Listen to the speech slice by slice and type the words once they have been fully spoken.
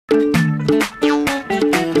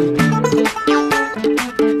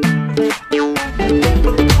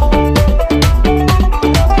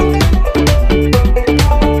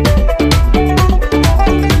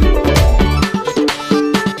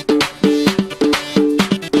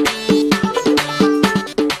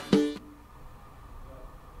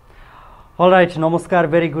All right, नमस्कार,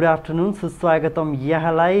 very good afternoon, सुस्वागतम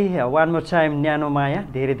यहाँलाई वान मोर टाइम न्यानो माया,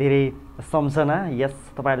 धेरै धेरै सम्झना। यस,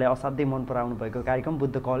 तपाईँले असाध्यै मन पराउनु भएको कार्यक्रम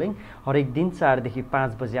बुद्ध कलिङ हरेक दिन 4 देखि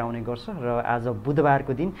 5 बजे आउने गर्छ र आज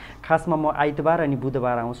बुधबारको दिन खासमा म आइतबार अनि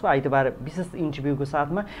बुधबार आउँछु। आइतबार विशेष इन्टरभ्यूको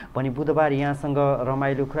साथमा, भने बुधबार यहाँसँग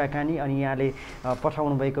रमाइलो कुराकानी अनि यहाँले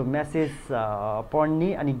पठाउनु भएको मेसेज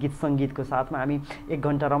पढ्ने अनि गीत सङ्गीतको साथमा हामी 1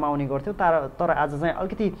 घन्टा रमाउने गर्थ्यौँ। तर आज चाहिँ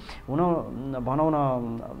अलिकति भनौँ न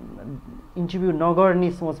इन्टरभ्यू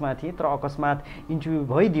नगर्ने सोचमा थिएँ, तर अकस्मात इन्टरभ्यू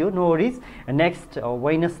भइदियो। नो वरिज, नेक्स्ट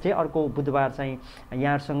वेडनेसडे अर्को बुधबार चाहिँ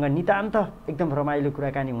यहाँहरूसँग नितान्त एकदम रमाइलो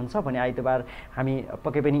कुराकानी हुन्छ भने आइतबार हामी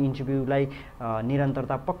पक्कै पनि इन्टरभ्यूलाई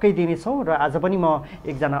निरन्तरता पक्कै दिनेछौँ। र आज पनि म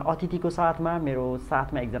एकजना अतिथिको साथमा, मेरो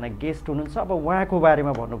साथमा एकजना गेस्ट हुनुहुन्छ। अब उहाँको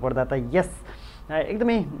बारेमा भन्नुपर्दा त यस,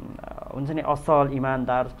 एकदमै हुन्छ नि असल,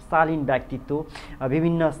 इमान्दार, शालीन व्यक्तित्व,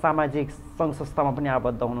 विभिन्न सामाजिक सङ्घ संस्थामा पनि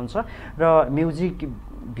आबद्ध हुनुहुन्छ र म्युजिक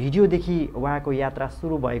भिडियोदेखि उहाँको यात्रा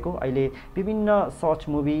सुरु भएको, अहिले विभिन्न सर्ट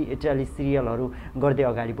मुभी, टेलिसिरियलहरू गर्दै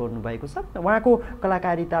अगाडि बढ्नु भएको छ। उहाँको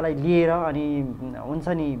कलाकारितालाई लिएर अनि हुन्छ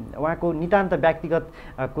नि उहाँको नितान्त व्यक्तिगत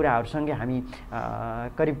कुराहरूसँगै हामी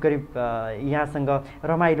करिब यहाँसँग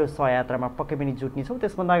रमाइलो सहयात्रामा पक्कै पनि जुट्नेछौँ।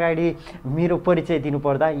 त्यसभन्दा अगाडि मेरो परिचय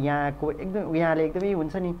दिनुपर्दा यहाँले एकदमै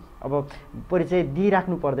हुन्छ नि अब परिचय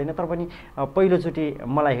दिइराख्नु पर्दैन, तर पनि पहिलोचोटि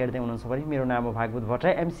मलाई हेर्दै हुनुहुन्छ भने मेरो नाम हो भागवत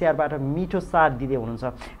भट्टराई। M.C.R बाट मिठो साथ दिँदै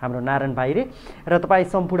हुनुहुन्छ हाम्रो नारायण भाइले, र तपाईँ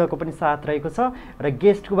सम्पूर्णको पनि साथ रहेको छ। र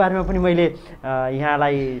गेस्टको बारेमा पनि मैले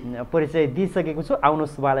यहाँलाई परिचय दिइसकेको छु।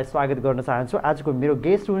 आउनुहोस्, उहाँलाई स्वागत गर्न चाहन्छु। आजको मेरो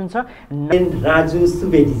गेस्ट हुनुहुन्छ राजु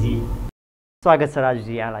सुवेदीजी। स्वागत छ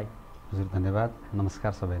राजुजी यहाँलाई। हजुर, धन्यवाद।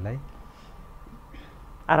 नमस्कार सबैलाई।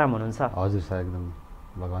 आराम हुनुहुन्छ? हजुर सर, एकदम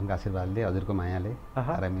भगवानको आशीर्वादले, हजुरको मायाले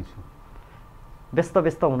आरामै छु। व्यस्त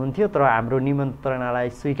हुनुहुन्थ्यो, तर हाम्रो निमन्त्रणालाई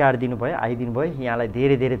स्वीकार दिनुभयो, आइदिनु भयो। यहाँलाई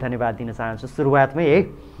धेरै धेरै धन्यवाद दिन चाहन्छु सुरुवातमै है।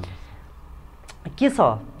 के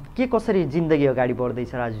छ, के कसरी जिन्दगी अगाडि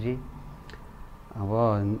बढ्दैछ राजुजी? अब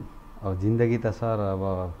जिन्दगी त सर अब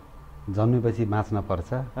जन्मेपछि बाँच्न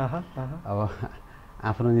पर्छ। अब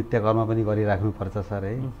आफ्नो नित्य कर्म पनि गरिराख्नुपर्छ सर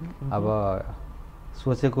है। अब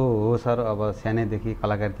सोचेको हो सर, अब सानैदेखि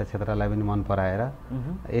कलाकारिता क्षेत्रलाई पनि मन पराएर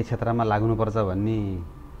यही क्षेत्रमा लाग्नुपर्छ भन्ने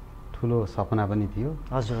ठुलो सपना पनि थियो।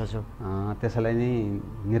 हजुर हजुर। त्यसैलाई नै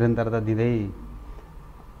निरन्तरता दिँदै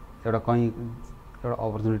एउटा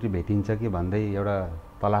अपर्च्युनिटी भेटिन्छ कि भन्दै एउटा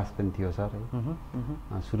तलास पनि थियो सर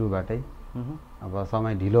है सुरुबाटै। अब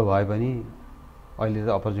समय ढिलो भए पनि अहिले त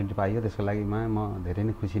अपर्च्युनिटी पाइयो, त्यसको लागि म धेरै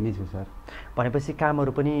नै खुसी नै छु सर। भनेपछि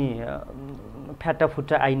कामहरू पनि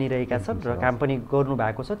फ्याटाफुट्टा आइ नै रहेका छन् र काम पनि गर्नु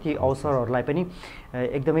भएको छ। ती अवसरहरूलाई पनि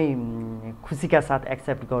एकदमै खुसीका साथ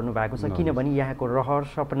एक्सेप्ट गर्नु भएको छ, किनभने यहाँको रहर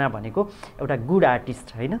सपना भनेको एउटा गुड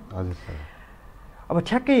आर्टिस्ट होइन? हजुर सर। अब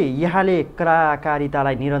ठ्याक्कै यहाँले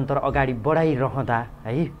कलाकारितालाई निरन्तर अगाडि बढाइरहँदा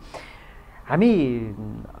है, हामी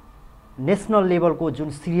नेसनल लेभलको जुन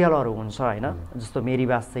सिरियलहरू हुन्छ होइन, जस्तो मेरी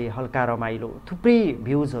बास चाहिँ हल्का रमाइलो, थुप्रै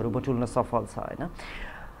भ्युजहरू बटुल्न सफल छ होइन।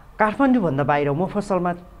 काठमाडौँभन्दा बाहिर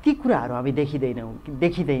मफसलमा ती कुराहरू हामी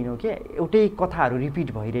देखिँदैनौँ कि एउटै कथाहरू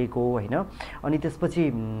रिपिट भइरहेको होइन। अनि त्यसपछि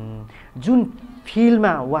जुन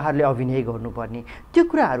फिल्डमा उहाँहरूले अभिनय गर्नुपर्ने त्यो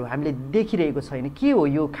कुराहरू हामीले देखिरहेको छैन। के हो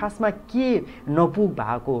यो, खासमा के नपुग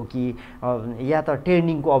भएको हो कि या त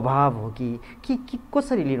ट्रेनिङको अभाव हो कि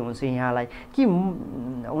कसरी लिनुहुन्छ यहाँलाई? कि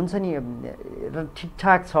हुन्छ नि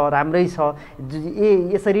ठिकठाक छ, राम्रै छ,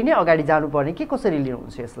 यसरी नै अगाडि जानुपर्ने कि कसरी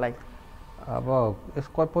लिनुहुन्छ यसलाई? अब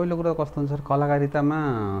यसको पहिलो कुरा कस्तो हुन्छ सर, कलाकारितामा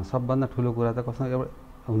सबभन्दा ठुलो कुरा त कस्तो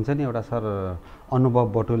हुन्छ नि, एउटा सर अनुभव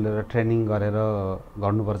बटुलेर ट्रेनिङ गरेर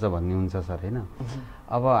गर्नुपर्छ भन्ने हुन्छ सर होइन।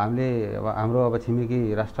 अब हामीले हाम्रो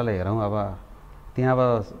छिमेकी राष्ट्रलाई हेरौँ, अब त्यहाँ अब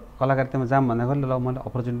कलाकारितामा जाऊँ भन्दाखेरि ल मैले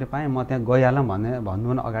अपर्च्युनिटी पाएँ, म त्यहाँ गइहालौँ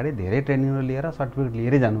भन्नुभन्दा अगाडि धेरै ट्रेनिङहरू लिएर सर्टिफिकेट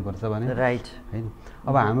लिएरै जानुपर्छ भने राइट होइन।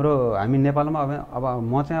 अब हामी नेपालमा अब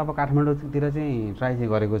म चाहिँ अब काठमाडौँतिर चाहिँ ट्राई चाहिँ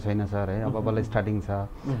गरेको छैन सर है। अब बल्ल स्टार्टिङ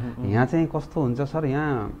छ। यहाँ चाहिँ कस्तो हुन्छ सर,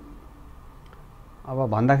 यहाँ अब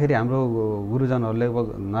भन्दाखेरि हाम्रो गुरुजनहरूले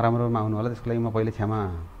नराम्रो माग्नु होला, त्यसको लागि म पहिले क्षमा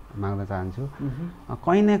माग्न चाहन्छु।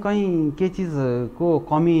 कहीँ न कहीँ के चिजको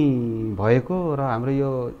कमी भएको र हाम्रो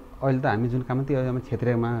यो अहिले त हामी जुन काम त्यो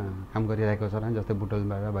क्षेत्रमा काम गरिरहेको छौँ, जस्तै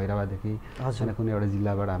बुटवलबाट भैरवादेखि कुनै एउटा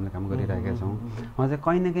जिल्लाबाट हामीले काम गरिरहेका छौँ। उहाँ चाहिँ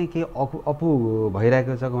कहीँ न कहीँ केही अपु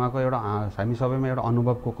भइरहेको छ, उहाँको एउटा हामी सबैमा एउटा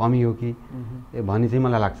अनुभवको कमी हो कि भन्ने चाहिँ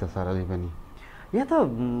मलाई लाग्छ सर अझै पनि। या त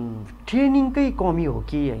ट्रेनिङकै कमी हो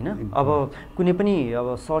कि होइन? अब कुनै पनि अब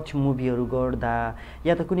सर्ट मुभीहरू गर्दा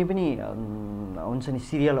या त कुनै पनि हुन्छ नि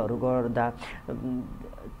सिरियलहरू गर्दा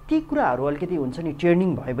ती कुराहरू अलिकति हुन्छ नि ट्रेनिङ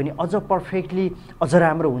भयो भने अझ पर्फेक्टली अझ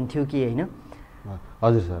राम्रो हुन्थ्यो कि होइन?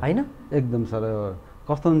 हजुर सर, होइन एकदम सर।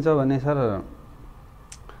 कस्तो हुन्छ भने सर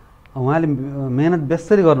उहाँले मेहनत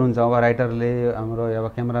बेसरी गर्नुहुन्छ। अब राइटरले, हाम्रो अब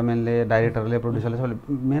क्यामेराम्यानले, डाइरेक्टरले, प्रड्युसरले सबैले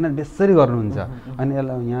मेहनत बेसरी गर्नुहुन्छ। अनि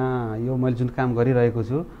यसलाई यहाँ यो मैले जुन काम गरिरहेको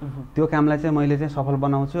छु त्यो कामलाई चाहिँ मैले चाहिँ सफल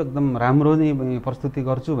बनाउँछु, एकदम राम्रो नै प्रस्तुति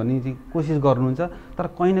गर्छु भन्ने चाहिँ कोसिस गर्नुहुन्छ। तर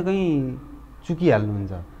कहीँ न कहीँ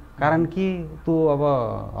चुकिहाल्नुहुन्छ। कारण कि त्यो अब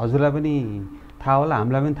हजुरलाई पनि थाहा होला,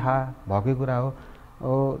 हामीलाई पनि थाहा भएकै कुरा हो,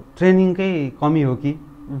 ट्रेनिङकै कमी हो कि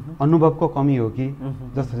अनुभवको कमी हो कि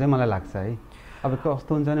जस्तो चाहिँ मलाई लाग्छ है। अब कस्तो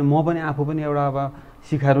हुन्छ भने म पनि आफू पनि एउटा अब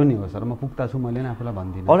सिकारू नि हो सर, म पुग्ता छु मैले नै आफूलाई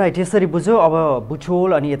भन्दिनँ। अलराइट, यसरी बुझ्यो। अब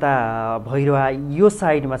बुटवल अनि यता भैरवा यो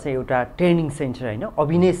साइडमा चाहिँ एउटा ट्रेनिङ सेन्टर होइन,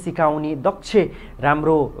 अभिनय सिकाउने दक्ष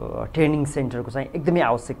राम्रो ट्रेनिङ सेन्टरको चाहिँ एकदमै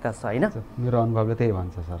आवश्यकता छ होइन? मेरो अनुभवले त्यही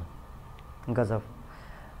भन्छ सर। गजब।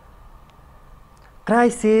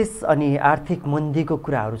 क्राइसिस अनि आर्थिक मन्दीको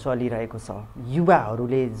कुराहरू चलिरहेको छ,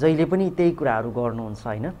 युवाहरूले जहिले पनि त्यही कुराहरू गर्नुहुन्छ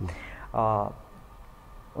होइन?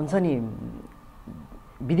 हुन्छ नि,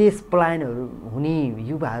 विदेश पलायनहरू हुने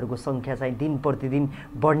युवाहरूको सङ्ख्या चाहिँ दिन प्रतिदिन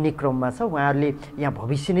बढ्ने क्रममा छ। उहाँहरूले यहाँ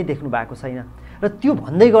भविष्य नै देख्नु भएको छैन। र त्यो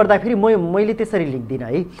भन्दै गर्दाखेरि मैले त्यसरी लेख्दिनँ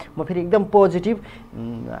है, म फेरि एकदम पोजिटिभ,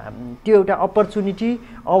 त्यो एउटा अपर्च्युनिटी,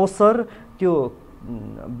 अवसर, त्यो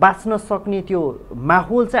बाँच्न सक्ने त्यो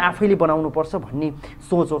माहौल चाहिँ आफैले बनाउनुपर्छ भन्ने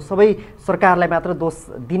सोच हो। सबै सरकारलाई मात्र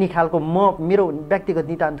दोष दिने खालको मेरो व्यक्तिगत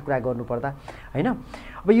नितान्त कुरा गर्नुपर्दा होइन।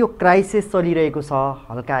 अब यो क्राइसिस चलिरहेको छ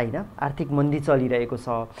हल्का होइन, आर्थिक मन्दी चलिरहेको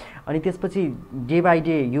छ, अनि त्यसपछि डे बाई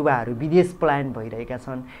डे युवाहरू विदेश पलायन भइरहेका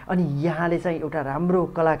छन्, अनि यहाँले चाहिँ एउटा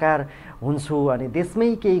राम्रो कलाकार हुन्छु अनि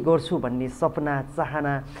देशमै केही गर्छु भन्ने सपना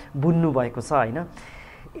चाहना बुन्नु भएको छ होइन?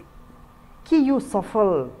 के यो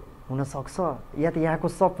सफल हुनसक्छ या त यहाँको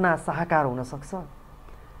सपना साकार हुनसक्छ?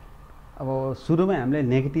 अब सुरुमै हामीले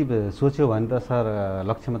नेगेटिभ सोच्यो भने त सर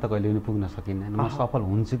लक्ष्यमा त कहिले पनि पुग्न सकिन्न। म सफल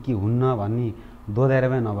हुन्छु कि हुन्न भन्ने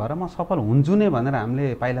दोहोऱ्याइमै नभएर म सफल हुन्छु नै भनेर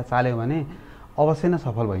हामीले पाइला चाल्यो भने अवश्य नै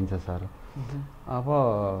सफल भइन्छ सर। अब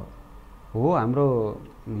हो, हाम्रो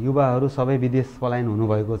युवाहरू सबै विदेश पलायन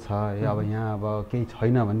हुनुभएको छ है, अब यहाँ अब केही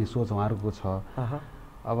छैन भन्ने सोच उहाँहरूको छ।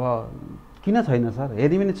 अब किन छैन सर,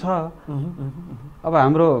 यदि पनि छ। अब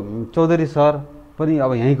हाम्रो चौधरी सर पनि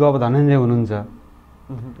अब यहीँको अब धनञ्जय हुनुहुन्छ,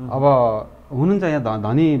 अब हुनुहुन्छ यहाँ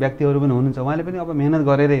धनी व्यक्तिहरू पनि हुनुहुन्छ, उहाँले पनि अब मेहनत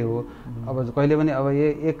गरेरै हो। अब कहिले पनि अब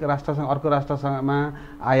एक राष्ट्रसँग अर्को राष्ट्रसँगमा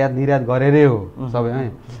आयात निर्यात गरेरै हो सबै है,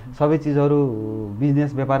 सबै चिजहरू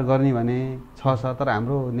बिजनेस व्यापार गर्ने भने छ। तर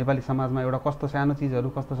हाम्रो नेपाली समाजमा एउटा कस्तो सानो चिजहरू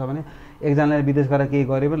कस्तो छ भने एकजनाले विदेश गएर केही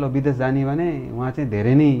गरे पनि ल विदेश जाने भने उहाँ चाहिँ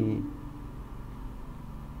धेरै नै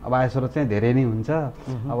अब आय स्रोत चाहिँ धेरै नै हुन्छ,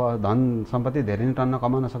 अब धन सम्पत्ति धेरै नै टन्न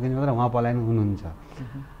कमाउन सकिने मात्र उहाँ पलायन हुनुहुन्छ।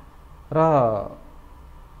 र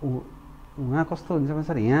उहाँ कस्तो हुन्छ भने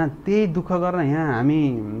सर यहाँ त्यही दुःख गरेर यहाँ हामी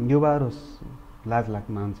युवाहरू लाज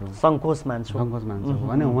मान्छौँ, सङ्कोच मान्छौँ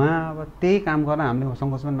भने उहाँ अब त्यही काम गर्न हामीले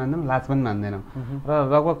सङ्कोच पनि मान्दैनौँ, लाज पनि मान्दैनौँ, र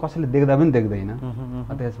लगभग कसैले देख्दा पनि देख्दैन।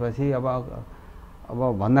 त्यसपछि अब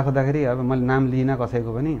भन्दा खोज्दाखेरि अब मैले नाम लिइनँ कसैको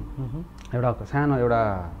पनि, एउटा सानो एउटा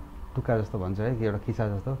टुक्का जस्तो भन्छ है कि एउटा किस्सा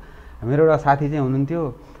जस्तो। मेरो एउटा साथी चाहिँ हुनुहुन्थ्यो,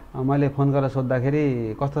 मैले फोन गरेर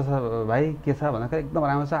सोद्धाखेरि कस्तो छ भाइ के छ भन्दाखेरि एकदम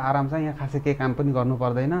राम्रो छ, आराम छ, यहाँ खासै केही काम पनि गर्नु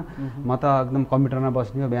पर्दैन, म त एकदम कम्प्युटरमा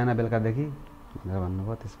बस्ने हो बिहान बेलुकादेखि भनेर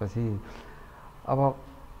भन्नुभयो। त्यसपछि अब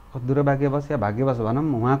दुर्भाग्यवश या भाग्यवश भनौँ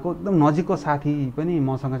उहाँको एकदम नजिकको साथी पनि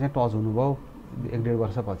मसँग चाहिँ टच हुनुभयो 1-1.5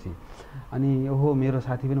 वर्षपछि। अनि ओहो मेरो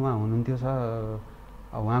साथी पनि उहाँ हुनुहुन्थ्यो सर,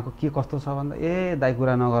 उहाँको के कस्तो छ भन्दा ए दाइ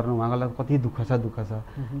कुरा नगर्नु, उहाँको लागि कति दुःख छ,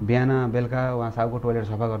 बिहान बेलुका उहाँ साउको टोइलेट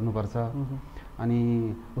सफा गर्नुपर्छ, अनि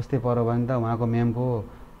उस्तै पऱ्यो भने त उहाँको म्यामको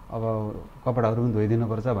अब कपडाहरू पनि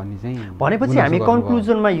धोइदिनुपर्छ भन्ने चाहिँ। भनेपछि हामी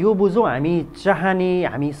कन्क्लुजनमा यो बुझौँ, हामी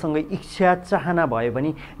चाहने, हामीसँग इच्छा चाहना भयो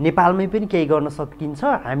भने नेपालमै पनि केही गर्न सकिन्छ,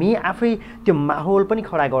 हामी आफै त्यो माहौल पनि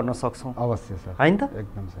खडा गर्न सक्छौँ। अवश्य सर, होइन त?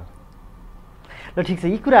 एकदम सर। ल ठिक छ,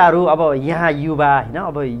 यी कुराहरू अब यहाँ युवा होइन,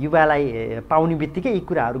 अब युवालाई पाउने बित्तिकै यी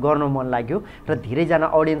कुराहरू गर्न मन लाग्यो र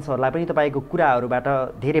धेरैजना अडियन्सहरूलाई पनि तपाईँको कुराहरूबाट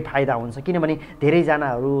धेरै फाइदा हुन्छ, किनभने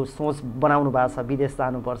धेरैजनाहरू सोच बनाउनु भएको छ विदेश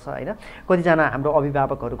जानुपर्छ होइन। कतिजना हाम्रो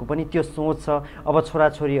अभिभावकहरूको पनि त्यो सोच छ, अब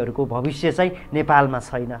छोराछोरीहरूको भविष्य चाहिँ नेपालमा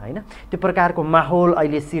छैन होइन, त्यो प्रकारको माहौल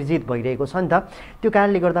अहिले सिर्जित भइरहेको छ नि त। त्यो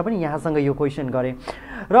कारणले गर्दा पनि यहाँसँग यो क्वेसन गरेँ।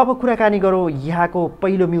 र अब कुराकानी गरौँ यहाँको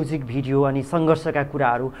पहिलो म्युजिक भिडियो अनि सङ्घर्षका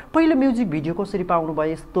कुराहरू। पहिलो म्युजिक भिडियो कसरी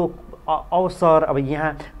पाउनुभयो यस्तो अवसर? अब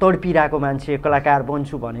यहाँ तडपिरहेको मान्छे, कलाकार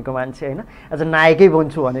बन्छु भनेको मान्छे होइन, अझ नायकै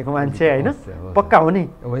बन्छु भनेको मान्छे होइन, पक्का हो नि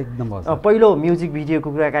एकदम। पहिलो म्युजिक भिडियोको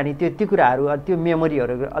कुराकानी, त्यो कुराहरू, त्यो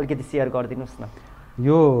मेमोरीहरू अलिकति सेयर गरिदिनुहोस् न।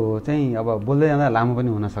 यो चाहिँ अब बोल्दै जाँदा लामो पनि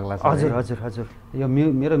हुनसक्ला सर। हजुर हजुर हजुर। यो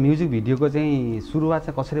मेरो म्युजिक भिडियोको चाहिँ सुरुवात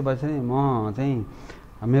चाहिँ कसरी भएछ नि, म चाहिँ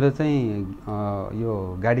मेरो चाहिँ यो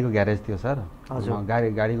गाडीको ग्यारेज थियो सर।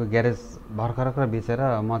 गाडीको ग्यारेज भर्खर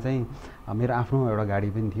बेचेर म चाहिँ मेरो आफ्नो एउटा गाडी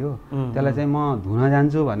पनि थियो, त्यसलाई चाहिँ म धुन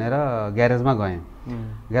जान्छु भनेर ग्यारेजमा गएँ।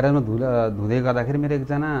 ग्यारेजमा धुँदै गर्दाखेरि मेरो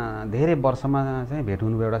एकजना धेरै वर्षमा चाहिँ भेट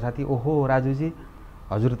हुनुभयो एउटा साथी। ओहो राजुजी,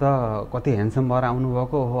 हजुर त कति ह्यान्डसम भएर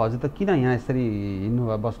आउनुभएको, ओहो हजुर त किन यहाँ यसरी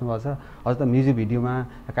हिँड्नुभयो बस्नुभएको छ, हजुर त म्युजिक भिडियोमा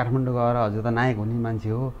काठमाडौँ गएर हजुर त नायक हुने मान्छे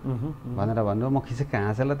हो भनेर भन्नुभयो। म खिसेक्क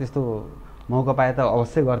हाँसेर त्यस्तो मौका पाए त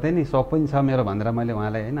अवश्य गर्थेँ नि, सौक पनि छ मेरो भनेर मैले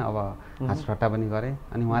उहाँलाई होइन अब हाँस ठट्टा पनि गरेँ।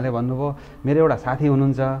 अनि उहाँले भन्नुभयो मेरो एउटा साथी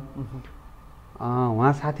हुनुहुन्छ,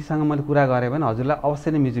 उहाँ साथीसँग मैले कुरा गरेँ भने हजुरलाई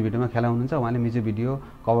अवश्य नै म्युजिक भिडियोमा खेलाउनुहुन्छ, उहाँले म्युजिक भिडियो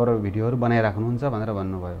कभर भिडियोहरू बनाइराख्नुहुन्छ भनेर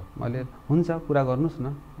भन्नुभयो। मैले हुन्छ कुरा गर्नुहोस्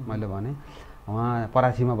न मैले भनेँ। उहाँ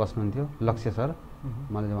परासीमा बस्नुहुन्थ्यो, लक्ष्य सर,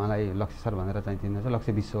 मैले उहाँलाई लक्ष्य सर भनेर चाहिँ चिन्दैछु,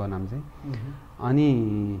 लक्ष्य विश्व हो नाम चाहिँ। अनि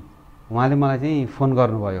उहाँले मलाई चाहिँ फोन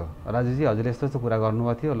गर्नुभयो, राजुजी हजुरले यस्तो यस्तो कुरा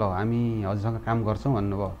गर्नुभएको थियो, ल हामी हजुरसँग काम गर्छौँ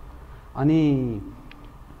भन्नुभयो। अनि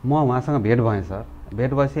म उहाँसँग भेट भएँ सर।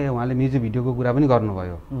 भेट भएपछि उहाँले म्युजिक भिडियोको कुरा पनि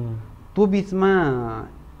गर्नुभयो। त्यो बिचमा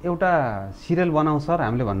एउटा सिरियल बनाउँ सर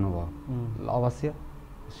हामीले भन्नुभयो। ल अवश्य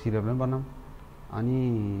सिरियल पनि बनाऊँ।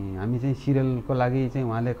 अनि हामी चाहिँ सिरियलको लागि चाहिँ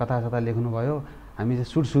उहाँले कथा सथा लेख्नुभयो, हामी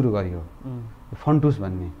चाहिँ सुट सुरु गरियो, फन्टुस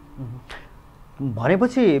भन्ने।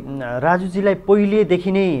 भनेपछि राजुजीलाई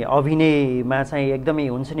पहिलेदेखि नै अभिनयमा चाहिँ एकदमै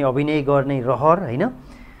हुन्छ नि, अभिनय गर्ने रहर होइन,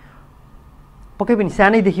 पक्कै पनि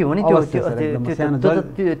सानैदेखि हो नि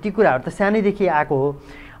त्यो कुराहरू त सानैदेखि आएको हो।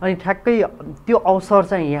 अनि ठ्याक्कै त्यो अवसर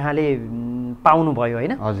चाहिँ यहाँले पाउनुभयो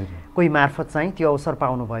होइन, कोही मार्फत चाहिँ त्यो अवसर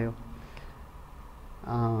पाउनुभयो।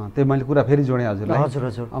 त्यो मैले कुरा फेरि जोडेँ हजुरलाई। हजुर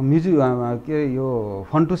हजुर। म्युजिक के यो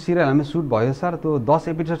फन्टु सिरियल हामी सुट भयो सर, त्यो 10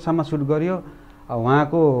 एपिसोडसम्म सुट गरियो।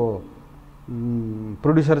 उहाँको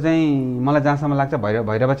प्रोड्युसर चाहिँ मलाई जहाँसम्म लाग्छ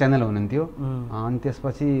भैरवा च्यानल हुनुहुन्थ्यो। अनि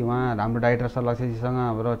त्यसपछि उहाँ हाम्रो डाइरेक्टर सर लक्ष्यजीसँग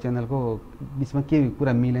हाम्रो च्यानलको बिचमा के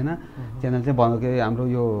कुरा मिलेन, च्यानल चाहिँ बन्द, के हाम्रो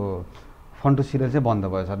यो फन्टु सिरियल चाहिँ बन्द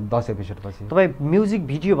भयो सर 10 एपिसोडपछि। तपाईँ म्युजिक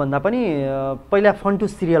भिडियो भन्दा पनि पहिला फन्टु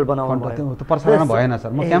सिरियल बनाउनु भयो? त्यो प्रसारण भएन सर,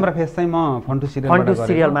 म क्यामेरा फेस चाहिँ म फन्टु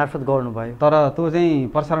सिरियल मार्फत गर्नुभयो। तर त्यो चाहिँ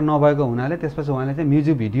प्रसारण नभएको हुनाले त्यसपछि उहाँले चाहिँ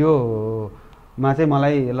म्युजिक भिडियोमा चाहिँ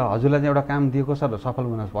मलाई ल हजुरलाई चाहिँ एउटा काम दिएको सर, सफल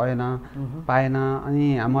हुन पाएन,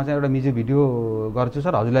 अनि म चाहिँ एउटा म्युजिक भिडियो गर्छु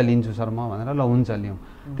सर, हजुरलाई लिन्छु सर म भनेर ल हुन्छ लिउँ।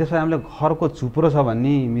 त्यसपछि हामीले घरको छुप्रो छ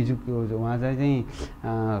भन्ने म्युजिक उहाँ चाहिँ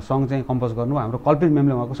सङ्ग चाहिँ कम्पोज गर्नु, हाम्रो कल्पित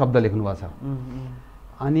म्यामले उहाँको शब्द लेख्नुभएको छ।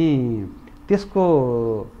 अनि त्यसको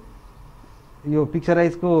यो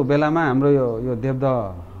पिक्चराइजको बेलामा हाम्रो यो देवद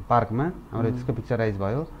पार्कमा हाम्रो त्यसको पिक्चराइज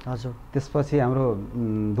भयो। हजुर। त्यसपछि हाम्रो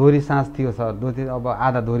दोहोरी साँझ थियो सर, अब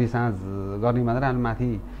आधा दोहोरी साँझ गर्ने भनेर हामी माथि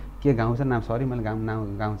के गाउँ छ नाम, सरी मैले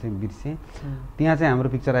गाउँ चाहिँ बिर्सेँ, त्यहाँ चाहिँ हाम्रो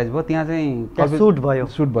पिक्चराइज भयो। त्यहाँ चाहिँ सुट भयो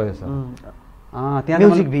सर। त्यहाँ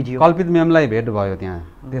म्युजिक भिडियो कल्पित म्यामलाई भेट भयो त्यहाँ।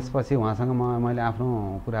 त्यसपछि उहाँसँग मैले आफ्नो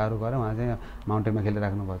कुराहरू गरेँ, उहाँ चाहिँ माउन्टेनमा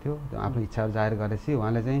खेलिराख्नु भएको थियो, आफ्नो इच्छाहरू जाहेर गरेपछि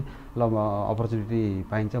उहाँले चाहिँ ल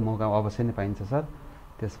अपर्च्युनिटी पाइन्छ, मौका अवश्य नै पाइन्छ सर।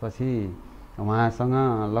 त्यसपछि उहाँसँग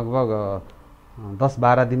लगभग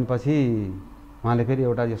 10-12 दिनपछि उहाँले फेरि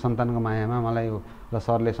एउटा यो सन्तानको मायामा मलाई ल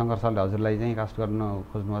सरले शङ्कर सरले हजुरलाई चाहिँ कास्ट गर्न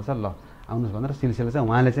खोज्नुभएको छ, ल आउनुहोस् भनेर सिलसिला चाहिँ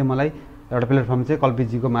उहाँले चाहिँ मलाई एउटा प्लेटफर्म चाहिँ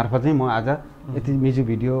कल्पितजीको मार्फत चाहिँ म आज यति म्युजिक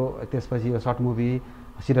भिडियो त्यसपछि यो सर्ट मुभी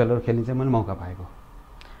सिरियलहरू खेल्ने चाहिँ मैले मौका पाएको।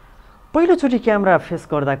 पहिलोचोटि क्यामेरा फेस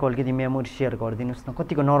गर्दाको अलिकति मेमोरी सेयर गरिदिनुहोस् न,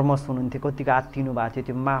 कतिको नर्भस हुनुहुन्थ्यो, कतिको आत्तिनु भएको थियो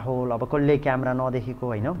त्यो माहौल, अब कहिले क्यामेरा नदेखेको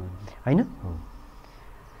होइन होइन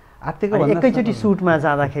आत्तिको एकैचोटि सुटमा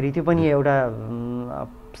जाँदाखेरि, त्यो पनि एउटा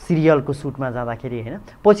सिरियलको सुटमा जाँदाखेरि होइन,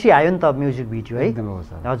 पछि आयो नि त म्युजिक भिडियो है। एकदमै हो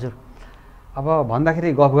सर। हजुर। अब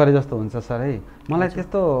भन्दाखेरि गफ गरे जस्तो हुन्छ सर है, मलाई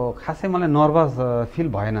त्यस्तो खासै मलाई नर्भस फिल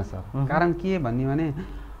भएन सर। कारण के भन्ने भने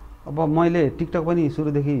अब मैले टिकटक पनि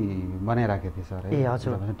सुरुदेखि बनाइराखेको थिएँ सर। ए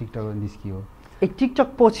हजुर। टिकटक निस्कियो,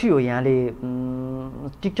 टिकटक पछि हो यहाँले,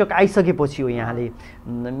 टिकटक आइसकेपछि हो यहाँले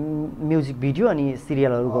म्युजिक भिडियो अनि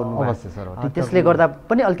सिरियलहरू गर्नुभयो? अवश्य सर। त्यसले गर्दा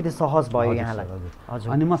पनि अलिकति सहज भयो यहाँलाई?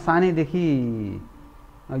 हजुर। अनि म सानैदेखि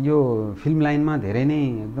यो फिल्म लाइनमा धेरै नै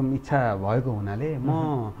एकदम इच्छा भएको हुनाले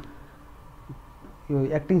म यो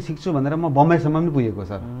एक्टिङ सिक्छु भनेर म बम्बईसम्म पनि पुगेको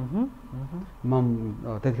सर। म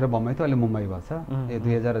त्यतिखेर बम्बई थियो, अहिले मुम्बई भएको छ, यो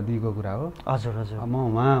 2002 को कुरा हो। हजुर हजुर।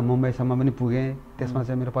 म वहाँ मुम्बईसम्म पनि पुगेँ। त्यसमा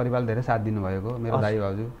चाहिँ मेरो परिवारले धेरै साथ दिनुभएको, मेरो दाइ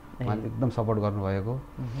भाउजू उहाँले एकदम सपोर्ट गर्नुभएको।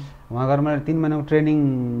 वहाँ गएर मैले 3 महिनाको ट्रेनिङ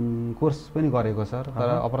कोर्स पनि गरेको सर। तर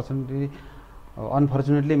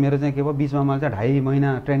अनफर्चुनेटली मेरो चाहिँ के भयो, बिचमा मैले चाहिँ 2.5 महिना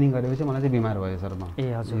ट्रेनिङ गरेपछि मलाई चाहिँ बिमार भयो सर। म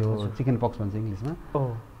यो चिकन पक्स भन्छ इङ्ग्लिसमा,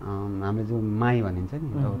 हामीले जो माई भनिन्छ नि,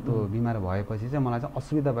 त्यो बिमार भएपछि चाहिँ मलाई चाहिँ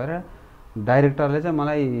असुविधा भएर डाइरेक्टरले चाहिँ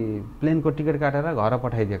मलाई प्लेनको टिकट काटेर घर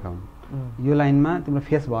पठाइदिएका हुन्। यो लाइनमा तिम्रो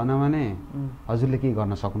फेस भएन भने हजुरले केही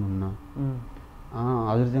गर्न सक्नुहुन्न,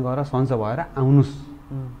 हजुर चाहिँ गएर सन्चो भएर आउनुहोस्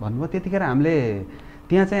भन्नुभयो। त्यतिखेर हामीले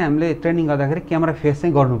त्यहाँ चाहिँ हामीले ट्रेनिङ गर्दाखेरि क्यामेरा फेस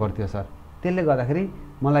चाहिँ गर्नु पर्थ्यो सर। त्यसले गर्दाखेरि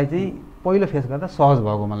मलाई चाहिँ पहिलो फेस गर्दा सहज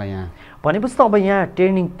भएको मलाई यहाँ। भनेपछि त अब यहाँ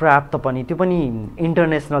ट्रेनिङ प्राप्त पनि त्यो पनि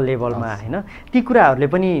इन्टरनेसनल लेभलमा होइन, ती कुराहरूले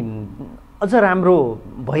पनि अझ राम्रो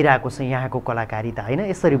भइरहेको छ यहाँको कलाकारिता होइन,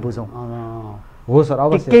 यसरी बुझौँ। हो सर,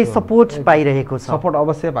 अवश्य केही सपोर्ट पाइरहेको छ। सपोर्ट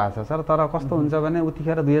अवश्य पाएको छ सर। तर कस्तो हुन्छ भने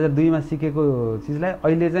उतिखेर 2002 मा सिकेको चिजलाई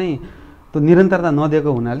अहिले चाहिँ त्यो निरन्तरता नदिएको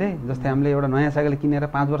हुनाले, जस्तै हामीले एउटा नयाँ साइकल किनेर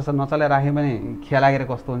 5 वर्ष नचलाइ राख्यो भने खिया लागेर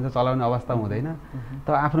कस्तो हुन्छ, चलाउने अवस्था हुँदैन। त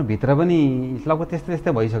आफ्नो भित्र पनि लगभग त्यस्तै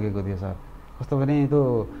त्यस्तै भइसकेको थियो सर। कस्तो भने त्यो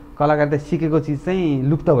कलाकारिता सिकेको चिज चाहिँ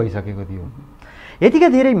लुप्त भइसकेको थियो। यतिका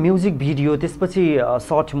धेरै म्युजिक भिडियो, त्यसपछि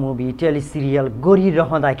सर्ट मुभी, टेलिसिरियल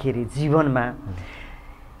गरिरहँदाखेरि जीवनमा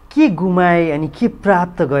के गुमाए अनि के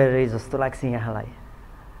प्राप्त गरे जस्तो लाग्छ यहाँलाई?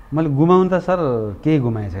 मैले गुमाउनु त सर केही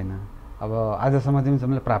गुमाए छैन। अब आजसम्म चाहिँ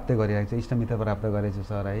मैले प्राप्तै गरिरहेको छु, इष्टमित्र प्राप्त गरेको छु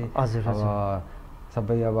सर है। हजुर। अब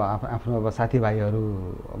सबै अब आफ्नो अब साथीभाइहरू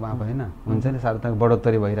अब होइन हुन्छ नि, सार्वजनिक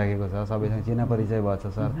बढोत्तरी भइरहेको छ, सबैसँग चिना परिचय भएको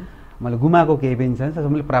छ सर। मैले गुमाएको केही पनि छैन सर,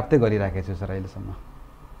 मैले प्राप्तै गरिराखेको छु सर अहिलेसम्म।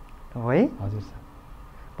 है हजुर सर।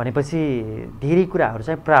 भनेपछि धेरै कुराहरू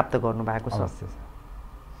चाहिँ प्राप्त गर्नु भएको छ। अवश्य सर।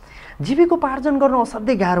 जीविकोपार्जन गर्नु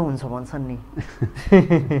असाध्यै गाह्रो हुन्छ भन्छन् नि।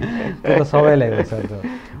 त्यो त सबैलाई हो सर।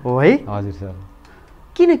 हो है? हजुर सर।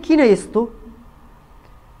 किन यस्तो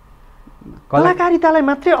कलाकारितालाई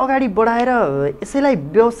मात्रै अगाडि बढाएर यसैलाई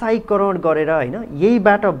व्यवसायीकरण गरेर होइन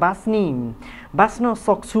यहीबाट बाँच्न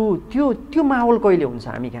सक्छु, त्यो माहौल कहिले हुन्छ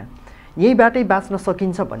हामी कहाँ? यहीबाटै बाँच्न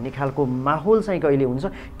सकिन्छ भन्ने खालको माहौल चाहिँ कहिले हुन्छ?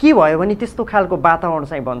 के भयो भने त्यस्तो खालको वातावरण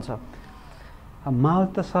चाहिँ बन्छ? माहौल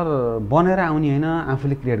त सर बनेर आउने होइन,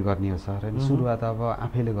 आफूले क्रिएट गर्ने हो सर। सुरुवात अब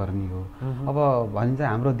आफैले गर्ने हो। अब भनिन्छ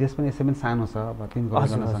हाम्रो देश पनि यसै पनि सानो छ, अब 3 करोड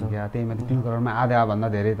जनसङ्ख्या, त्यही माथि 3 करोडमा आधाभन्दा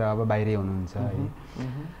धेरै त अब बाहिरै हुनुहुन्छ है।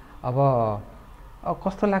 अब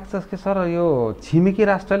कस्तो लाग्छ कि सर यो छिमेकी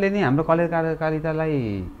राष्ट्रले नै हाम्रो कलाकारितालाई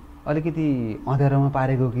अलिकति अँध्यारोमा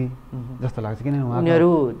पारेको कि जस्तो लाग्छ। किनभने उनीहरू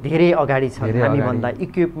धेरै अगाडि छन् हामीभन्दा,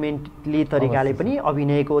 इक्विपमेन्टली तरिकाले पनि,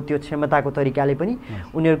 अभिनयको त्यो क्षमताको तरिकाले पनि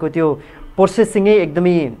उनीहरूको त्यो प्रोसेसिङै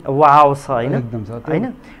एकदमै वाव छ होइन? एकदम छ होइन?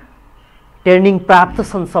 ट्रेनिङ प्राप्त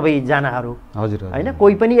छन् सबैजनाहरू। हजुर। होइन,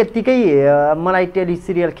 कोही पनि यत्तिकै मलाई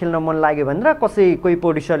टेलिसिरियल खेल्न मन लाग्यो भनेर कोही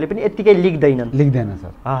प्रड्युसरले पनि यत्तिकै लेख्दैन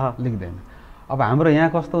सर। लेख्दैन। अब हाम्रो यहाँ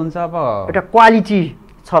कस्तो हुन्छ, अब एउटा क्वालिटी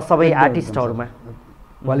छ सबै आर्टिस्टहरूमा,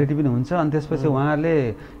 क्वालिटी पनि हुन्छ। अनि त्यसपछि उहाँहरूले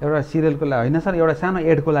एउटा सिरियलको लागि होइन सर, एउटा सानो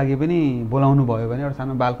एडको लागि पनि बोलाउनु भयो भने, एउटा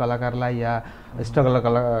सानो बाल कलाकारलाई या स्ट्रगल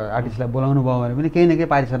आर्टिस्टलाई बोलाउनु भयो भने पनि केही न केही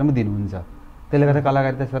पारिश्रमिक पनि दिनुहुन्छ। त्यसले गर्दा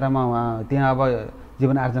कलाकारिता क्षेत्रमा त्यहाँ अब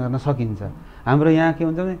जीवन आर्जन गर्न सकिन्छ। हाम्रो यहाँ के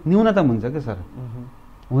हुन्छ भने न्यूनतम हुन्छ कि सर,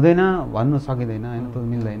 हुँदैन भन्नु सकिँदैन होइन, त्यो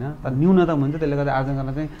मिल्दैन। तर न्यूनतम हुन्छ, त्यसले गर्दा आर्जन गर्न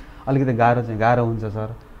चाहिँ अलिकति गाह्रो हुन्छ सर।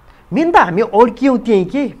 मेन त हामी अड्कियौँ त्यहीँ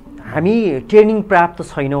कि हामी ट्रेनिङ प्राप्त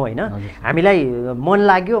छैनौँ होइन। हामीलाई मन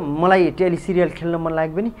लाग्यो, मलाई टेलिसिरियल खेल्न मन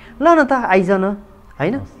लाग्यो भने ल न त आइजन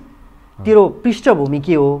होइन, तेरो पृष्ठभूमि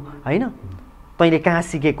के हो होइन, तैँले कहाँ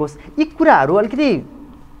सिकेकोस्, यी कुराहरू अलिकति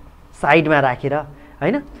साइडमा राखेर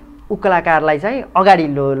होइन ऊ कलाकारलाई चाहिँ अगाडि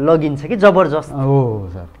लगिन्छ कि जबरजस्त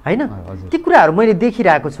होइन। ती कुराहरू मैले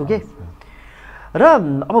देखिरहेको छु के। र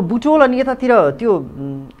अब बुटवल अनि यतातिर त्यो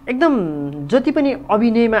एकदम जति पनि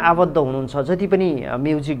अभिनयमा आबद्ध हुनुहुन्छ, जति पनि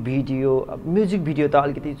म्युजिक भिडियो त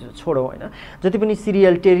अलिकति छोडौँ होइन, जति पनि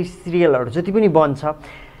सिरियल टेलिसिरियलहरू जति पनि बन्छ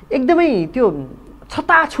एकदमै त्यो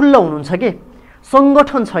छताछुल्ल हुनुहुन्छ के,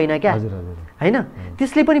 सङ्गठन छैन क्या होइन।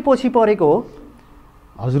 त्यसले पनि पछि परेको हो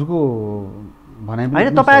हजुरको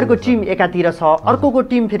होइन। तपाईँहरूको टिम एकातिर छ, अर्कोको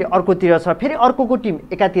टिम फेरि अर्कोतिर छ, फेरि अर्कोको टिम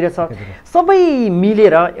एकातिर छ, सबै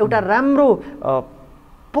मिलेर एउटा राम्रो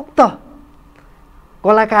पोक्त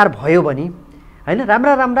कलाकार भयो भने होइन,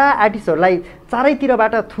 राम्रा आर्टिस्टहरूलाई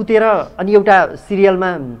चारैतिरबाट थुतेर अनि एउटा सिरियलमा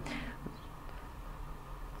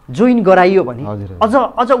जोइन गराइयो भने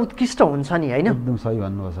अझ उत्कृष्ट हुन्छ नि होइन। एकदम सही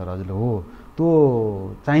भन्नुभयो सर हजुरले। हो त्यो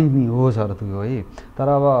चाहिने हो सर त्यो है। तर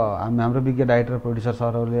अब हाम्रो विज्ञ डाइरेक्टर प्रड्युसर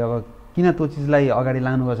सरहरूले अब किन त्यो चिजलाई अगाडि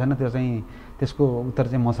लानुभएको छैन, त्यो चाहिँ त्यसको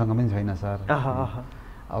उत्तर चाहिँ मसँग पनि छैन सर।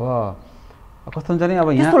 अब कस्तो हुन्छ नि,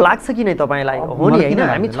 अब यस्तो लाग्छ कि नै तपाईँलाई हो नि होइन,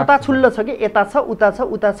 हामी छताछुल्ल छ कि यता छ उता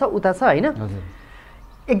छ होइन।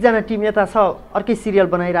 एकजना टिम यता छ अर्कै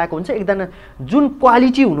सिरियल बनाइरहेको हुन्छ, एकजना जुन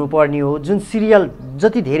क्वालिटी हुनुपर्ने हो, जुन सिरियल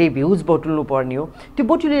जति धेरै भ्युज बटुल्नु पर्ने हो त्यो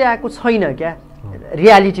बटुलिरहेको छैन क्या,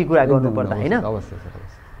 रियालिटी कुरा गर्नुपर्दा होइन।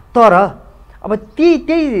 तर अब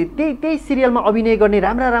त्यही सिरियलमा अभिनय गर्ने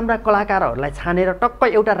राम्रा कलाकारहरूलाई छानेर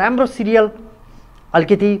टक्क एउटा राम्रो सिरियल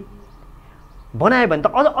अलिकति बनायो भने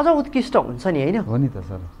त अझ उत्कृष्ट हुन्छ नि होइन। हो नि त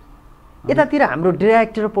सर। यतातिर हाम्रो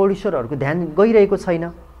डाइरेक्टर प्रड्युसरहरूको ध्यान गइरहेको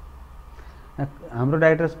छैन। हाम्रो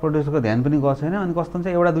डाइरेक्टर प्रोड्युसरको ध्यान पनि गएको छैन। अनि कस्तो हुन्छ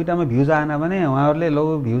एउटा दुइटामा भ्युज आएन भने उहाँहरूले लो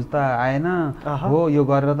भ्युज त आएन हो यो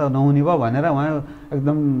गरेर त नहुने भयो भनेर उहाँ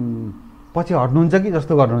एकदम पछि हट्नुहुन्छ कि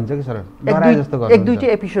जस्तो गर्नुहुन्छ कि सर, डराए जस्तो गर्नुहुन्छ। एक दुईटा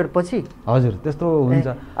एपिसोड पछि हजुर त्यस्तो हुन्छ।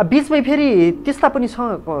 बिचमै फेरि त्यस्ता पनि छ,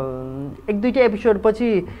 एक दुईटा एपिसोड पछि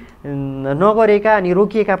नगरेका अनि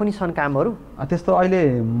रोकिएका पनि छन् कामहरू। त्यस्तो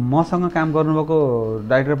अहिले मसँग काम गर्नुभएको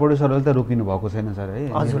डाइरेक्टर प्रोड्युसरहरूले त रोकिनु भएको छैन सर है,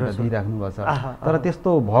 दिइराख्नु भएको छ। तर त्यस्तो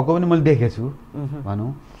भएको पनि मैले देखेको छु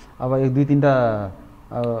भनौँ। अब एक दुई तिनवटा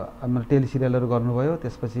हाम्रो टेली सिरियलहरू गर्नुभयो,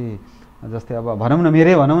 त्यसपछि जस्तै अब भनौँ न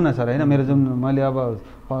मेरै भनौँ न सर होइन, मेरो जुन मैले अब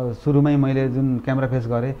सुरुमै मैले जुन क्यामेरा फेस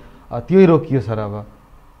गरेँ त्यही रोकियो सर। अब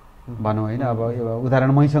भनौँ होइन, अब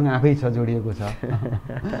उदाहरण मैसँग आफै छ, जोडिएको छ।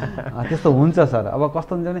 त्यस्तो हुन्छ सर। अब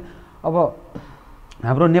कस्तो हुन्छ भने अब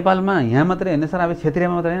हाम्रो नेपालमा यहाँ मात्रै होइन सर, अब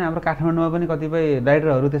क्षेत्रीयमा मात्रै होइन, हाम्रो काठमाडौँमा पनि कतिपय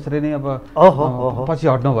डाइरेक्टरहरू त्यसरी नै अब पछि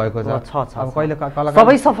हट्नु भएको छ। अब कहिले कलाकार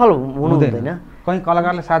सबै सफल हुँदैन, कहीँ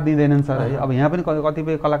कलाकारले साथ दिँदैनन् सर है। अब यहाँ पनि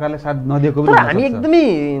कतिपय कलाकारले साथ नदिएको पनि। तर हामी एकदमै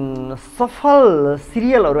सफल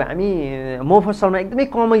सिरियलहरू हामी मोफसलमा एकदमै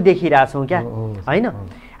कमै देखिरहेछौँ क्या होइन।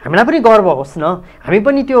 हामीलाई पनि गर्व होस् न, हामी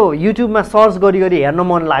पनि त्यो युट्युबमा सर्च गरी हेर्न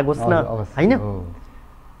मन लागोस् न होइन।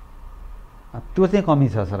 त्यो चाहिँ कमी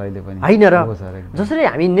छ सर अहिले पनि होइन र। जसरी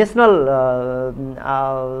हामी नेसनल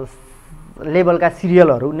लेभलका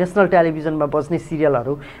सिरियलहरू, नेसनल टेलिभिजनमा बस्ने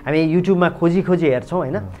सिरियलहरू हामी युट्युबमा खोजी हेर्छौँ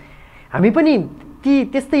होइन। हामी पनि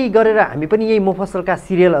त्यस्तै गरेर हामी पनि यही मोफसलका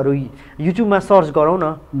सिरियलहरू युट्युबमा सर्च गरौँ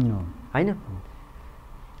न होइन।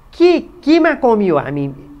 केमा कमी हो? हामी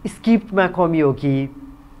स्क्रिप्टमा कमी हो कि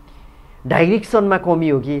डाइरेक्सनमा कमी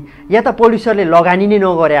हो कि या त प्रड्युसरले लगानी नै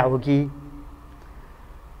नगरे हो कि?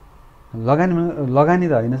 लगानी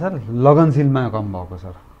त होइन सर, लगनशीलमा कम भएको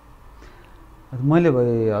सर। मैले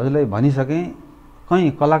हजुरलाई भनिसकेँ,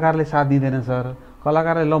 कहीँ कलाकारले साथ दिँदैन सर।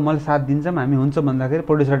 कलाकारले ल मैले साथ दिन्छौँ हामी हुन्छ भन्दाखेरि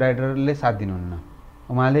प्रोड्युसर डाइरेक्टरले साथ दिनुहुन्न।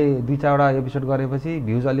 उहाँले दुई चारवटा एपिसोड गरेपछि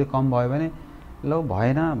भ्युज अलिक कम भयो भने ल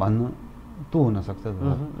भएन भन्नु त्यो हुनसक्छ।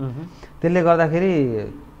 त्यसले गर्दाखेरि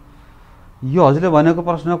यो हजुरले भनेको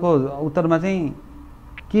प्रश्नको उत्तरमा चाहिँ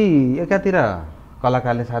कि एकातिर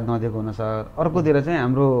कलाकारले साथ नदिएको हुन सर, अर्कोतिर चाहिँ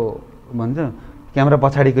हाम्रो भन्छ क्यामेरा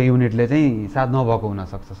पछाडिको युनिटले चाहिँ साथ नभएको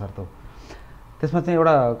हुनसक्छ सर। त्यसमा चाहिँ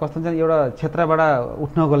एउटा कस्तो हुन्छ, एउटा क्षेत्रबाट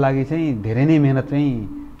उठ्नको लागि चाहिँ धेरै नै मेहनत चाहिँ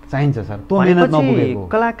चाहिन्छ सर। त्यो मेहनत नपुगेको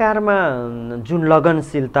कलाकारमा जुन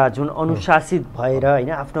लगनशीलता, जुन अनुशासित भएर होइन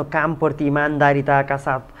आफ्नो कामप्रति इमान्दारिताका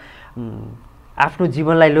साथ आफ्नो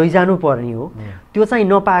जीवनलाई लैजानु पर्ने हो, त्यो चाहिँ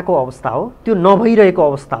नपाएको अवस्था हो, त्यो नभइरहेको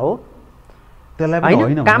अवस्था हो। त्यसलाई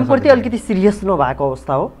पनि कामप्रति अलिकति सिरियस नभएको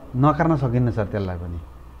अवस्था हो, नकार्न सकिन्न सर। त्यसलाई पनि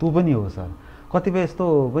त्यो पनि हो सर। कतिपय यस्तो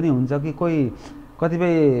पनि हुन्छ कि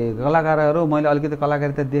कतिपय कलाकारहरू मैले अलिकति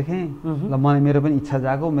कलाकारिता देखेँ ल मेरो पनि इच्छा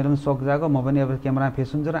जागो, मेरो पनि सोख जागो, म पनि अब क्यामेरा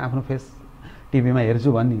फेस हुन्छ र आफ्नो फेस टिभीमा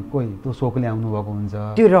हेर्छु भन्ने कोही त्यो सोखले आउनुभएको हुन्छ।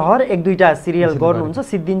 त्यो रहर एक दुईवटा सिरियल गर्नुहुन्छ,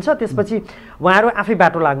 सिद्धिन्छ, त्यसपछि उहाँहरू आफै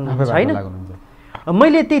बाटो लाग्नुहुन्छ होइन।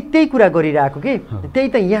 मैले त्यही कुरा गरिरहेको कि त्यही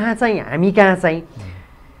त यहाँ चाहिँ हामी कहाँ चाहिँ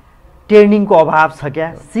ट्रेनिङको अभाव छ क्या,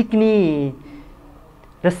 सिक्ने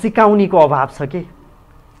र सिकाउनेको अभाव छ कि।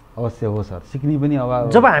 अवश्य हो सर, सिक्ने पनि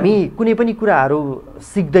अभाव। जब हामी कुनै पनि कुराहरू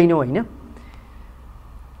सिक्दैनौँ होइन,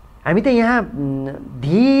 हामी त यहाँ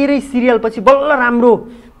धेरै सिरियल पछि बल्ल राम्रो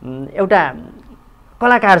एउटा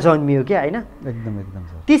कलाकार जन्मियो क्या होइन। एकदम एकदम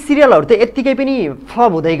सर। ती सिरियलहरू त यत्तिकै पनि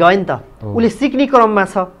फ्लप हुँदै गयो नि त। उसले सिक्ने क्रममा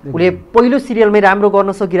छ, उसले पहिलो सिरियलमै राम्रो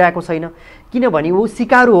गर्न सकिरहेको छैन, किनभने ऊ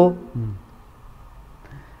सिकारु हो।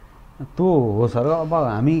 त्यो हो सर। अब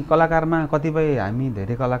हामी कलाकारमा कतिपय हामी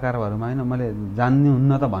धेरै कलाकारहरूमा होइन मैले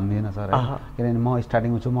जान्नुहुन्न त भन्दिनँ सर, किनभने म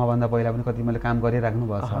स्टार्टिङमा छु, मभन्दा पहिला पनि कति मैले काम गरिराख्नु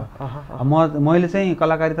भएको छ। मैले चाहिँ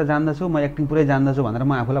कलाकारिता जान्दछु, म एक्टिङ पुरै जान्दछु भनेर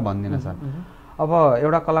म आफूलाई भन्दिनँ सर। अब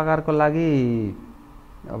एउटा कलाकारको लागि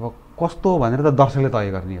अब कस्तो भनेर त दर्शकले तय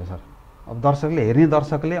गर्ने हो सर। अब दर्शकले हेर्ने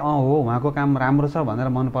दर्शकले हो उहाँको काम राम्रो छ भनेर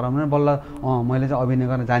मन पराउनु बल्ल मैले चाहिँ अभिनय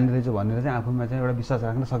गर्न जानिरहेछु भनेर चाहिँ आफूमा चाहिँ एउटा विश्वास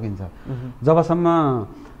राख्न सकिन्छ। जबसम्म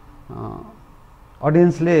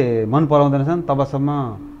अडियन्सले मन पराउँदैनछन् तबसम्म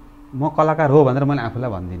म कलाकार हो भनेर मैले आफूलाई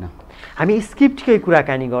भन्दिनँ। हामी स्क्रिप्टकै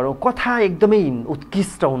कुराकानी गरौँ, कथा एकदमै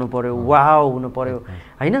उत्कृष्ट हुनु पर्यो, वाव हुनु पर्यो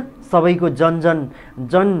होइन। सबैको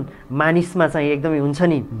जन मानिसमा चाहिँ एकदमै हुन्छ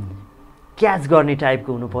नि क्याच गर्ने टाइपको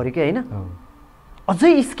हुनु पर्यो कि होइन।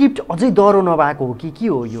 अझै स्क्रिप्ट अझै दह्रो नभएको हो कि के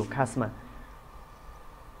हो यो खासमा?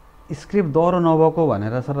 स्क्रिप्ट दह्रो नभएको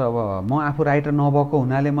भनेर सर अब म आफू राइटर नभएको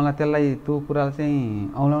हुनाले मलाई त्यसलाई त्यो कुरा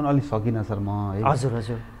चाहिँ औलाउन अलिक सकिनँ सर म है। हजुर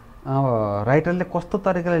हजुर। अब राइटरले कस्तो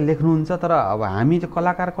तरिकाले लेख्नुहुन्छ, तर अब हामी चाहिँ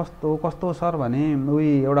कलाकार कस्तो सर भने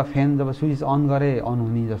उही एउटा फ्यान जब स्विच अन गरे अन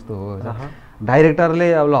हुने जस्तो हो। डाइरेक्टरले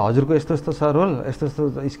अब ल हजुरको यस्तो यस्तो छ रोल यस्तो यस्तो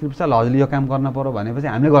स्क्रिप्ट छ ल हजुरले यो काम गर्न पर्यो भनेपछि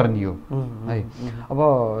हामीले गर्ने हो है। अब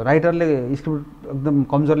राइटरले स्क्रिप्ट एकदम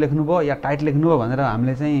कमजोर लेख्नुभयो या टाइट लेख्नुभयो भनेर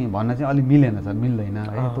हामीले चाहिँ भन्न चाहिँ अलिक मिलेन सर, मिल्दैन है।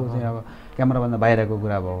 त्यो चाहिँ अब क्यामेराभन्दा बाहिरको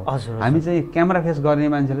कुरा भयो। हामी चाहिँ क्यामेरा फेस गर्ने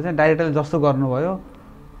मान्छेले चाहिँ डाइरेक्टरले जस्तो गर्नुभयो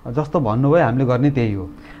जस्तो भन्नुभयो हामीले गर्ने त्यही हो।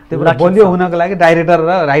 त्यो कुरा बलियो हुनको लागि डाइरेक्टर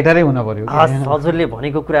र राइटरै हुन पर्यो। हजुरले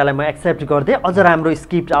भनेको कुरालाई म एक्सेप्ट गर्दै अझ राम्रो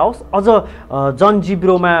स्क्रिप्ट आओस्, अझ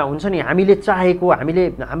जनजिब्रोमा हुन्छ नि हामीले चाहेको, हामीले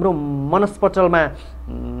हाम्रो मनस्पटलमा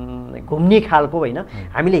घुम्ने खालको होइन,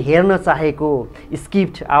 हामीले हेर्न चाहेको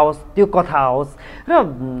स्क्रिप्ट आओस्, त्यो कथा आओस्। र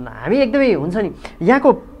हामी एकदमै हुन्छ नि यहाँको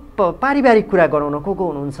पारिवारिक कुरा गरौँ न, को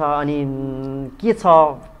हुनुहुन्छ अनि के छ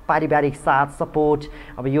पारिवारिक साथ सपोर्ट।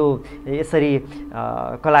 अब यो यसरी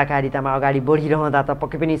कलाकारितामा अगाडि बढिरहँदा त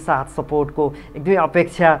पक्कै पनि साथ सपोर्टको एकदमै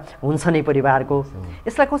अपेक्षा हुन्छ नै परिवारको।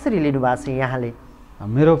 यसलाई कसरी लिनुभएको छ यहाँले?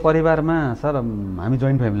 मेरो परिवारमा सर हामी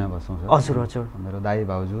जोइन्ट फ्यामिलीमा बस्छौँ सर। हजुर हजुर। मेरो दाइ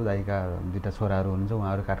भाउजू, दाइका 2टा छोराहरू हुनुहुन्छ,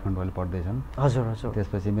 उहाँहरू काठमाडौँले पढ्दैछन्। हजुर हजुर।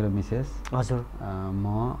 त्यसपछि मेरो मिसेस, हजुर, म,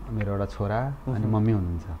 मेरो एउटा छोरा अनि मम्मी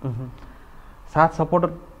हुनुहुन्छ। साथ सपोर्ट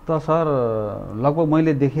त सर लगभग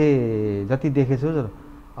मैले जति देखेछु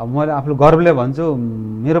अब मैले आफूले गर्वले भन्छु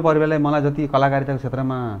मेरो परिवारले मलाई जति कलाकारिताको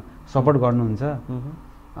क्षेत्रमा सपोर्ट गर्नुहुन्छ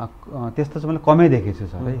त्यस्तो चाहिँ मैले कमै देखेछु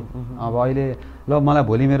सर है। अब अहिले ल मलाई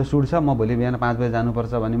भोलि मेरो सुट छ, म भोलि बिहान 5 बजे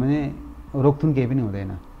जानुपर्छ भने रोकथुन केही पनि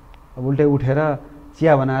हुँदैन। अब उल्टै उठेर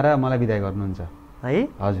चिया बनाएर मलाई बिदाई गर्नुहुन्छ है।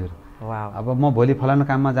 हजुर। वाह। अब म भोलि फलानु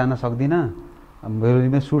काममा जान सक्दिनँ,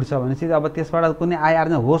 भोलिमा सुट छ भनेपछि अब त्यसबाट कुनै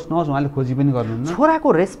आइआर्जन होस् नहोस् उहाँले खोजी पनि गर्नुहुन्न। छोराको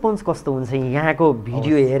रेस्पोन्स कस्तो हुन्छ यहाँको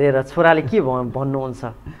भिडियो हेरेर? छोराले के भन्नुहुन्छ?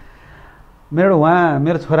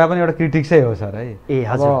 मेरो छोरा पनि एउटा क्रिटिक्सै हो सर है।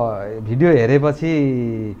 अब भिडियो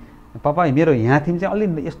हेरेपछि पापा मेरो यहाँ थिम चाहिँ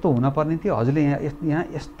अलि यस्तो हुनपर्ने थियो, हजुरले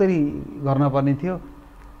यहाँ यस्तरी गर्नुपर्ने थियो,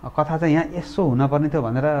 कथा चाहिँ यहाँ यसो हुनपर्ने थियो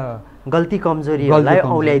भनेर गल्ती कमजोरीहरूलाई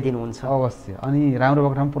औल्याइदिनुहुन्छ। अवश्य। अनि राम्रो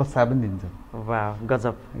भएको ठाउँमा प्रोत्साहन पनि दिन्छ। वाह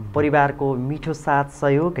गजब। परिवारको मिठो साथ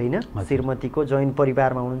सहयोग होइन, श्रीमतीको जोइन्ट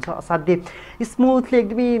परिवारमा हुनुहुन्छ, असाध्यै स्मुथली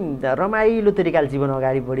एकदमै रमाइलो तरिकाले जीवन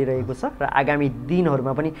अगाडि बढिरहेको छ र आगामी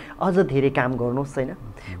दिनहरूमा पनि अझ धेरै काम गर्नुहोस् होइन।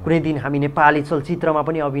 कुनै दिन हामी नेपाली चलचित्रमा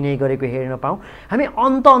पनि अभिनय गरेको हेर्न पाऊँ। हामी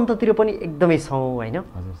अन्ततिर पनि एकदमै छौँ होइन।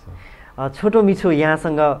 छोटो मिठो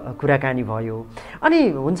यहाँसँग कुराकानी भयो। अनि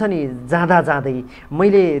हुन्छ नि जाँदै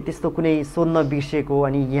मैले त्यस्तो कुनै सोध्न बिर्सेको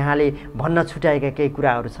अनि यहाँले भन्न छुट्याएका केही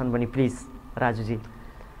कुराहरू छन् भने प्लिज राजुजी।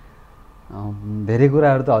 धेरै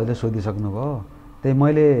कुराहरू त अहिले सोधिसक्नुभयो। त्यही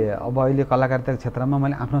मैले अब अहिले कलाकारिताको क्षेत्रमा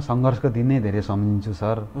मैले आफ्नो सङ्घर्षको दिन नै धेरै सम्झिन्छु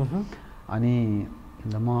सर। अनि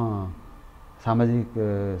म सामाजिक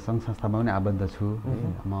सङ्घ संस्थामा पनि आबद्ध छु।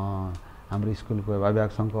 म हाम्रो स्कुलको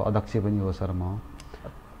अभिभावक सङ्घको अध्यक्ष पनि हो सर म।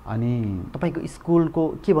 अनि तपाईँको स्कुलको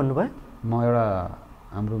के भन्नुभयो? म एउटा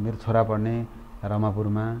मेरो छोरा पढ्ने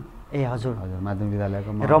रमापुरमा हजुर हजुर माध्यमिक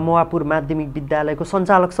विद्यालयको रमापुर माध्यमिक विद्यालयको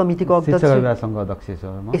सञ्चालक समितिको अध्यक्ष, शिक्षक अभिभावक सङ्घको अध्यक्ष छु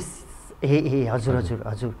म। हजुर हजुर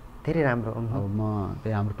हजुर, धेरै राम्रो। अब म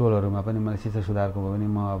त्यही हाम्रो टोलहरूमा पनि मैले शिक्षा सुधारको पनि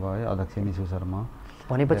म अब है अध्यक्ष नै छु सर म।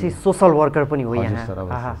 भनेपछि सोसल वर्कर पनि हो यहाँ? सर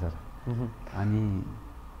अवश्य सर। अनि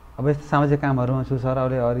अब यस्तो सामाजिक कामहरूमा छु सर।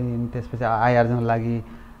 अनि त्यसपछि आय आर्जनको लागि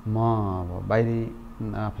म बाहिरी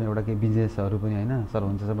आफ्नो एउटा केही बिजनेसहरू पनि होइन सर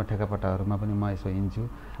हुन्छ सर, म ठेकापट्टाहरूमा पनि म यसो हिँड्छु।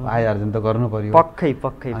 आय आर्जन त गर्नु पर्यो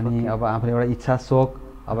पक्कै। अनि अब आफ्नो एउटा इच्छा सोख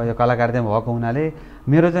अब यो कलाकारितामा भएको हुनाले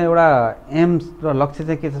मेरो चाहिँ एउटा एम र लक्ष्य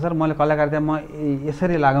चाहिँ के छ सर, मैले कलाकारितामा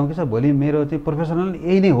यसरी लागौँ कि सर भोलि मेरो चाहिँ प्रोफेसनल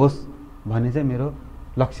यही नै होस् भन्ने चाहिँ मेरो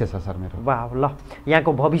लक्ष्य छ सर मेरो। वाह ल,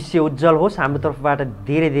 यहाँको भविष्य उज्जवल होस्। हाम्रो तर्फबाट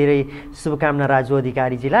धेरै धेरै शुभकामना राजु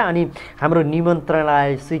अधिकारीजीलाई। अनि हाम्रो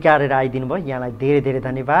निमन्त्रणलाई स्वीकारेर आइदिनु भयो, यहाँलाई धेरै धेरै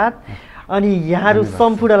धन्यवाद। अनि यहाँहरू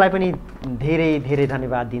सम्पूर्णलाई पनि धेरै धेरै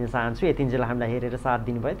धन्यवाद दिन चाहन्छु यतिन्जेल हामीलाई हेरेर साथ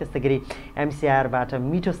दिनुभयो। त्यस्तै गरी M.C.R बाट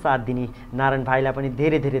मिठो साथ दिने नारायण भाइलाई पनि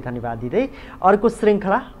धेरै धेरै धन्यवाद दिँदै अर्को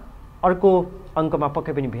श्रृङ्खला अर्को अङ्कमा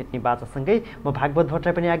पक्कै पनि भेट्ने बाचासँगै म भागवत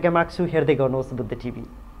भट्टराई पनि आज्ञा माग्छु। हेर्दै गर्नुहोस् बुद्ध टिभी।